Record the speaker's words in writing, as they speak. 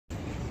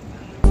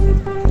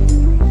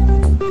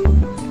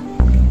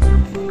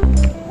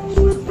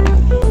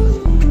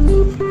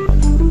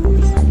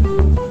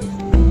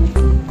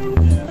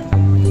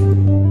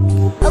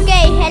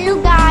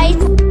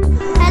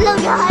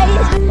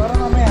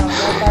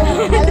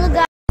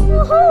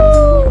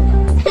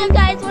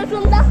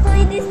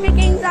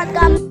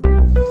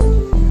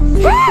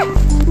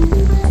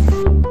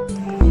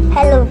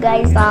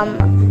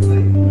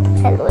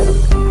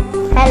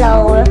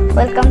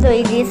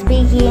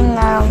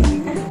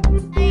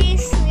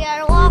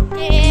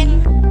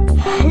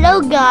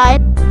Hello guys.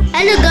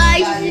 Hello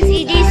guys, this is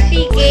EJ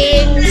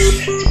speaking.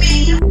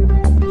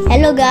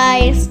 Hello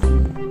guys.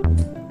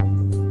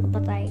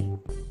 Patay.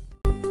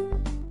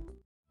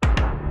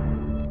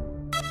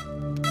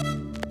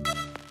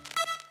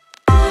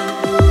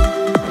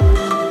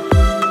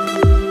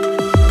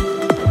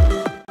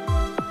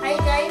 Hi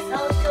guys,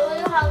 I'll show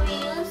you how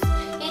we use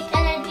heat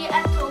energy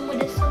at home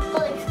with a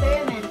simple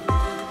experiment.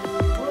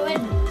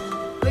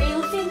 We're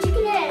using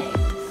chicken eggs.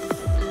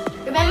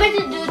 Remember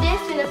to do this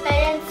with a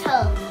parent's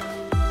help.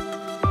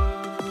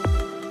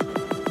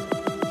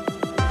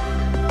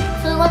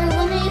 So what we're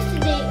going to use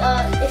today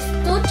is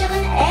 2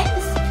 chicken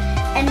eggs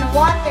and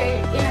water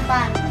in a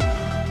pan.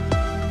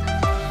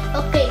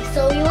 Okay,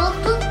 so you will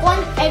cook 1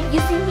 egg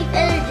using heat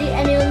energy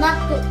and you will not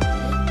cook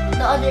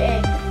the other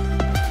egg.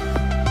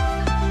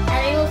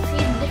 And you will see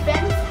the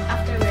difference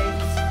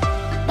afterwards.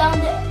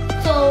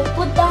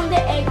 Put down the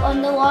egg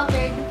on the water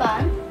in the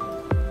pan.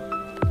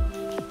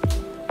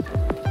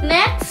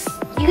 Next,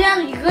 you're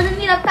gonna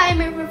need a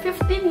timer for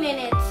 15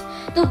 minutes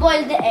to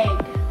boil the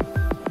egg.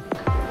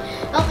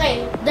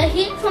 Okay, the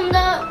heat from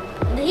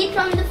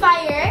the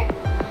fire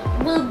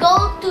will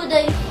go to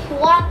the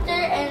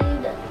water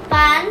and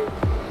pan,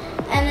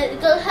 and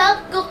it will help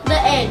cook the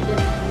egg.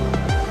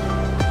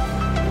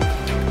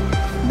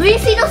 Do you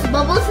see those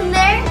bubbles in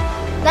there?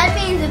 That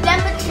means the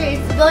temperature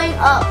is going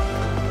up.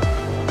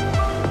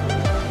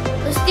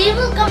 The steam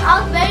will come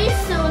out very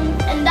soon,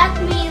 and that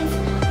means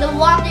the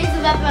water is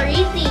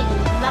evaporating,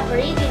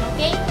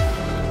 okay?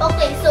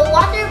 Okay, so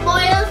water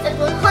boils at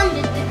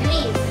 100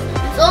 degrees.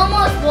 It's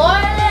almost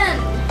boiling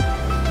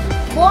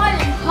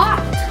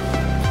hot.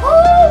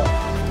 Woo!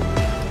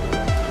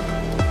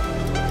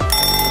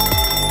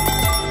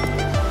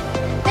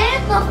 Then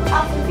it goes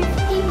after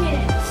 15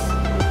 minutes.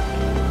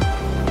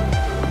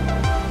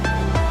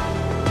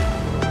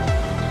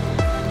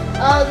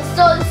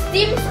 So the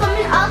steam is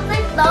coming out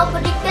right now,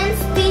 but you can't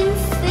steam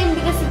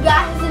because the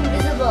gas is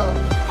invisible.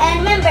 And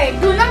remember,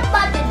 do not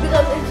touch it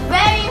because it's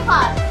very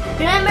hot.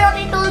 Remember what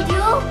I told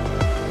you?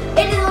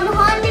 It is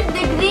 100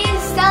 degrees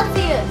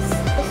Celsius.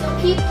 So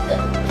keep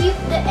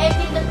the egg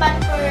in the pan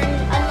for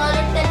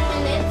another 10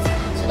 minutes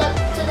so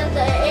that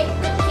the egg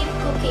could keep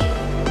cooking.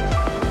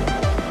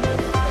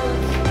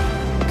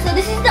 So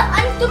this is the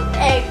uncooked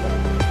egg.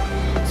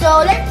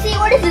 So let's see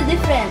what is the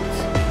difference.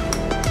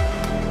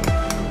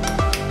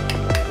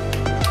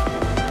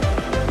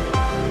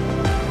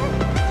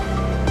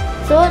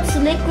 So it's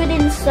liquid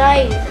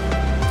inside.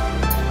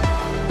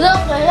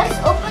 Look, let's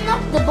open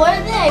up the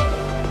boiled egg.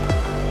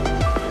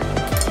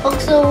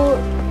 Also,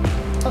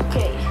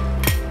 okay.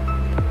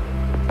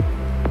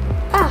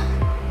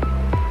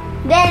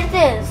 There it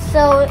is.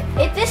 So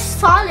it is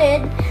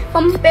solid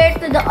compared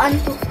to the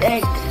uncooked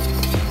egg.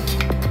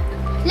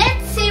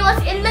 Let's see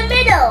what's in the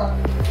middle.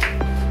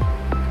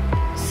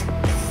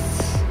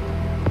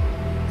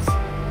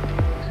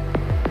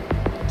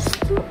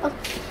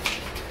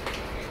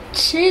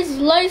 Cheese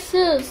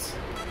slices.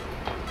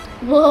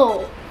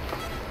 Whoa.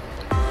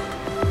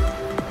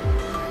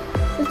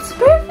 It's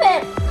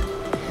perfect.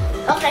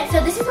 Okay, so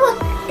this is what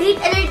heat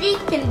energy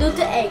can do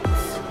to eggs.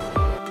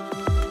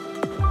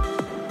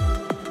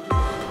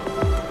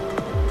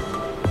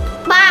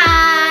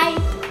 Bye.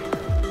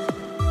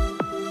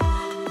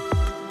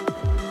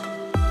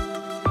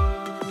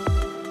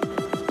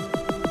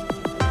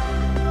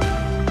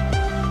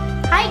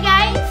 Hi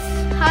guys.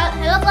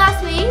 Hello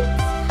classmates.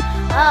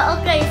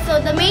 Okay, so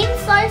the main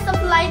source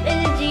of light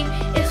energy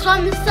is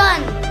from the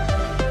sun.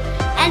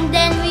 And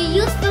then we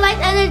use the light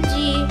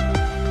energy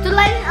to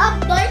lighten up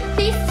dark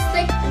places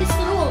like this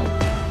room.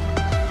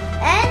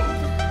 And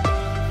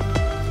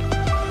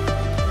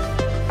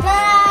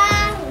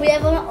we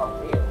have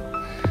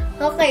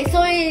okay, so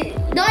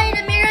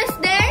the mirrors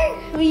there,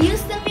 we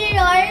use the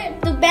mirror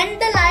to bend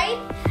the light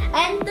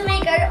and to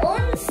make our own